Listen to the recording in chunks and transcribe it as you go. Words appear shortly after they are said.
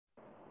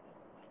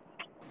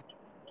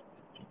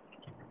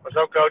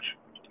What's up, Coach?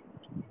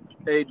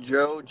 Hey,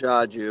 Joe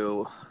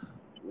Jaju.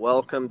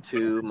 Welcome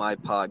to my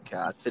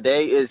podcast.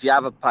 Today is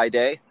Yavapai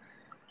Day,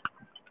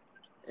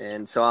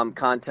 and so I'm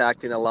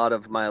contacting a lot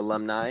of my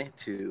alumni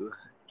to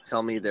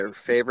tell me their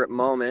favorite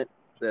moment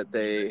that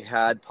they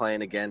had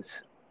playing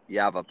against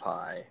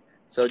Yavapai.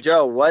 So,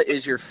 Joe, what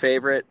is your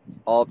favorite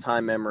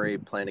all-time memory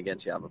playing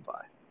against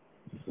Yavapai?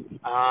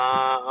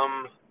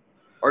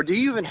 Or do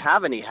you even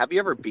have any? Have you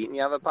ever beaten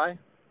Yavapai?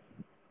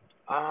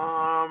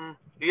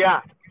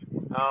 Yeah.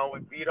 We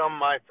beat them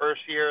my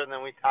first year, and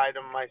then we tied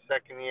them my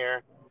second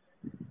year.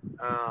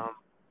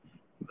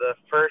 The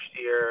first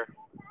year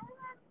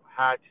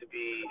had to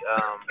be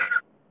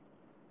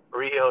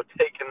Rio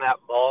taking that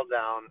ball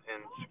down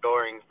and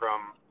scoring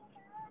from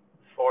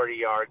 40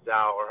 yards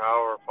out or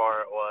however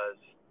far it was.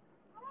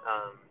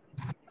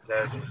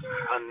 That's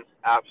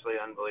absolutely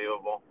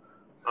unbelievable.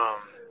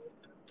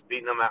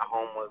 Beating them at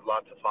home was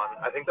lots of fun.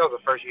 I think that was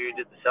the first year you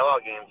did the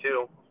sellout game,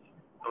 too.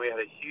 And we had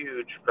a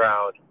huge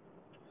crowd.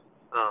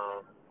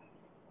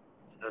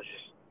 It was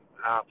just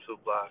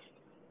absolute blast.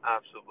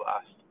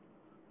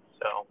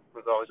 So it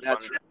was always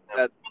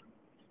fun.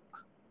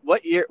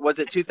 What year was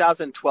it?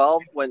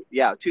 2012?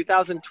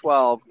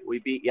 2012. We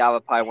beat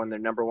Yavapai when they're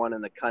number one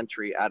in the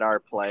country at our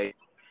play.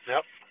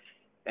 Yep.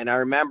 And I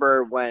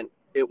remember when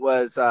it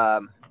was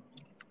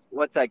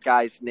what's that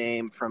guy's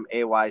name from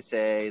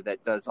AYSA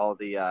that does all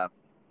the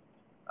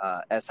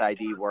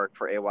SID work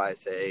for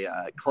AYSA?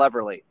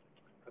 Cleverly.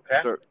 Okay.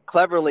 So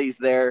Cleverly's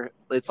there.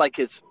 It's like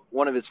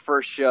one of his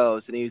first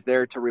shows, and he was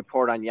there to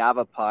report on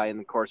Yavapai, and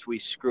of course we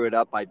screw it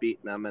up by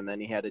beating them, and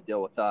then he had to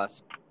deal with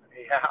us.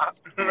 Yeah.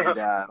 And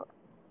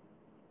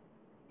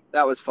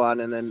that was fun.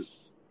 And then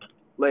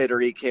later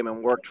he came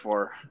and worked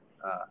for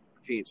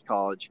Phoenix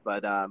College,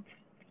 but I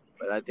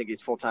think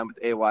he's full time with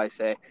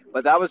AYSA.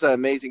 But that was an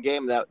amazing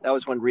game. That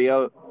was when we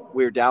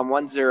were down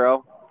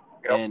 1-0,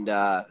 yep.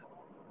 And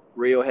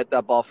Rio hit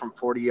that ball from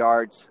 40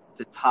 yards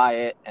to tie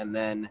it, and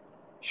then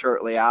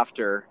shortly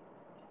after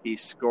he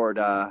scored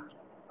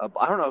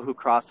I don't know who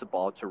crossed the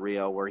ball to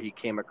Rio, where he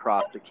came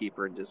across the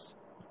keeper and just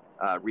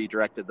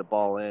redirected the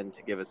ball in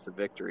to give us the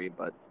victory.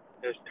 But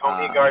there's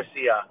Tony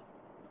Garcia.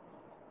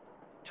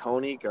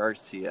 Tony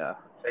Garcia.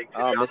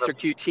 Mr.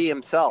 QT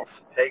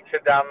himself. Takes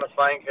it down the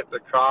flank, hits the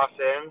cross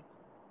in,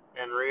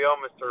 and Rio,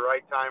 Mr.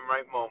 Right Time,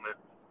 Right Moment.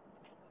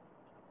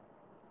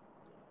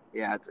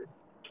 Yeah,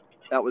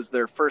 that was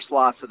their first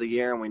loss of the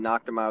year, and we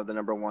knocked them out of the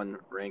number one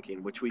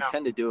ranking, which we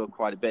tend to do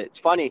quite a bit. It's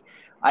funny.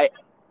 I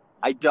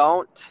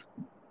don't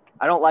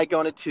like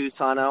going to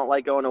Tucson. I don't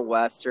like going to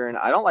Western.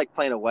 I don't like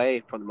playing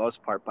away for the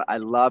most part, but I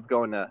love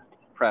going to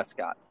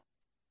Prescott.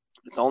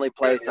 It's the only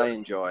place I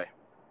enjoy.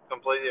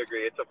 Completely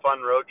agree. It's a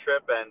fun road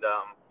trip, and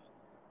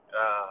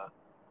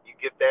you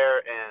get there,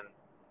 and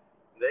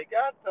they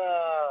got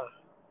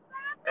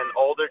an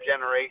older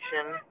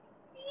generation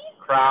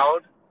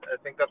crowd. I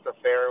think that's a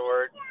fair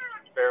words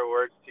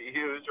to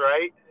use,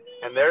 right?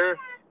 And they're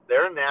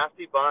a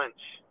nasty bunch.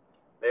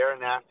 They're a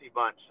nasty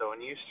bunch. So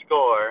when you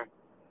score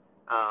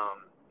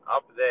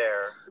up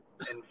there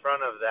in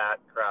front of that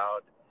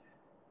crowd,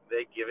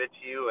 they give it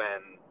to you,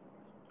 and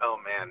oh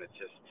man, it's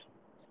just,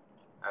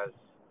 as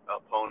an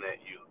opponent,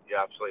 you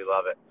absolutely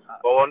love it.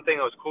 But one thing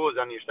that was cool is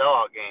on your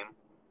sellout game,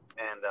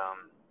 and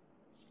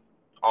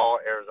all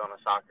Arizona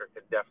soccer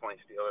could definitely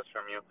steal this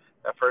from you.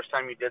 That first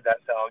time you did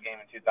that sellout game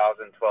in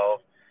 2012,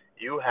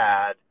 you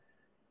had,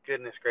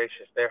 goodness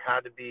gracious, there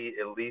had to be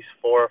at least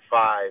 4 or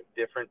 5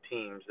 different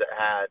teams that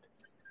had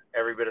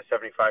every bit of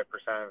 75%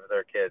 of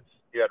their kids.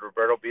 You had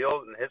Roberto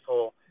Beals and his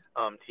whole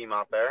team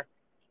out there.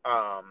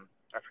 I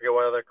forget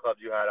what other clubs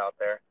you had out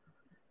there,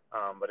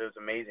 but it was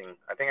amazing.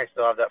 I think I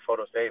still have that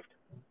photo saved.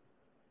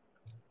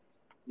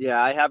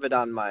 Yeah, I have it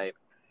on my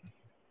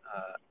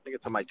I think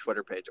it's on my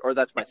Twitter page, or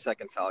that's my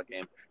second sellout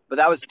game. But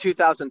that was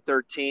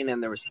 2013,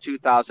 and there was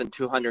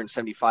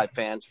 2,275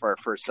 fans for our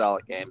first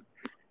sellout game.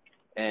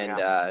 And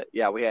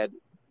we had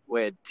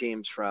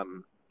teams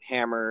from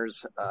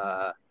Hammers,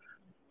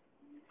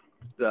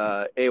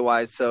 the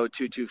AYSO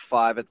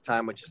 225 at the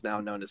time, which is now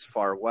known as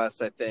Far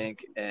West, I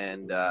think.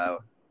 And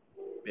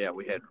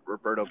we had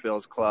Roberto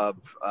Bill's club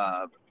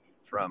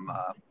from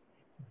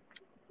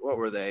what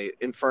were they?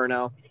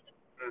 Inferno.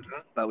 Mm-hmm.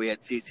 But we had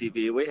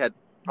CCV. We had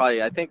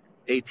probably, I think,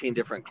 18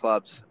 different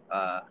clubs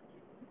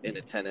in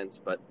attendance.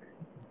 But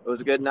it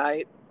was a good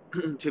night.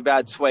 Too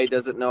bad Sway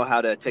doesn't know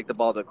how to take the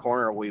ball to the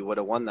corner. We would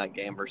have won that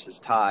game versus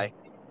Ty.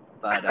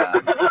 But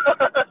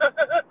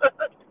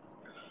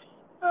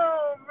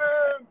oh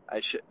man, I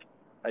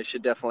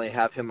should definitely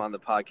have him on the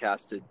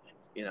podcast to,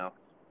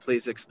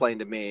 please explain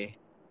to me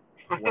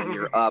when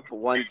you're up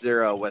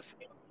 1-0 with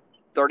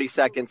 30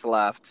 seconds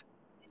left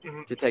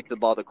to take the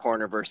ball to the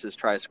corner versus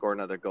try to score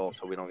another goal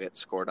so we don't get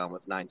scored on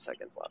with 9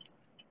 seconds left.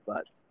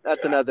 But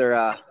that's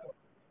another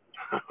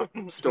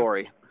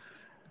story.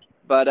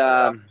 But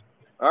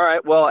all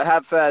right, well,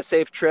 have a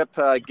safe trip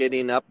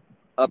getting up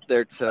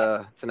there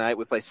tonight.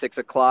 We play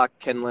 6:00,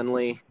 Ken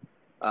Lindley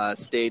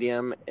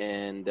Stadium,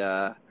 and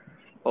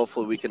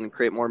hopefully we can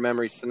create more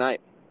memories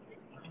tonight.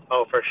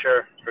 Oh, for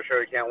sure. We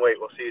can't wait.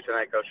 We'll see you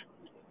tonight, Coach.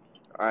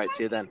 All right,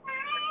 see you then.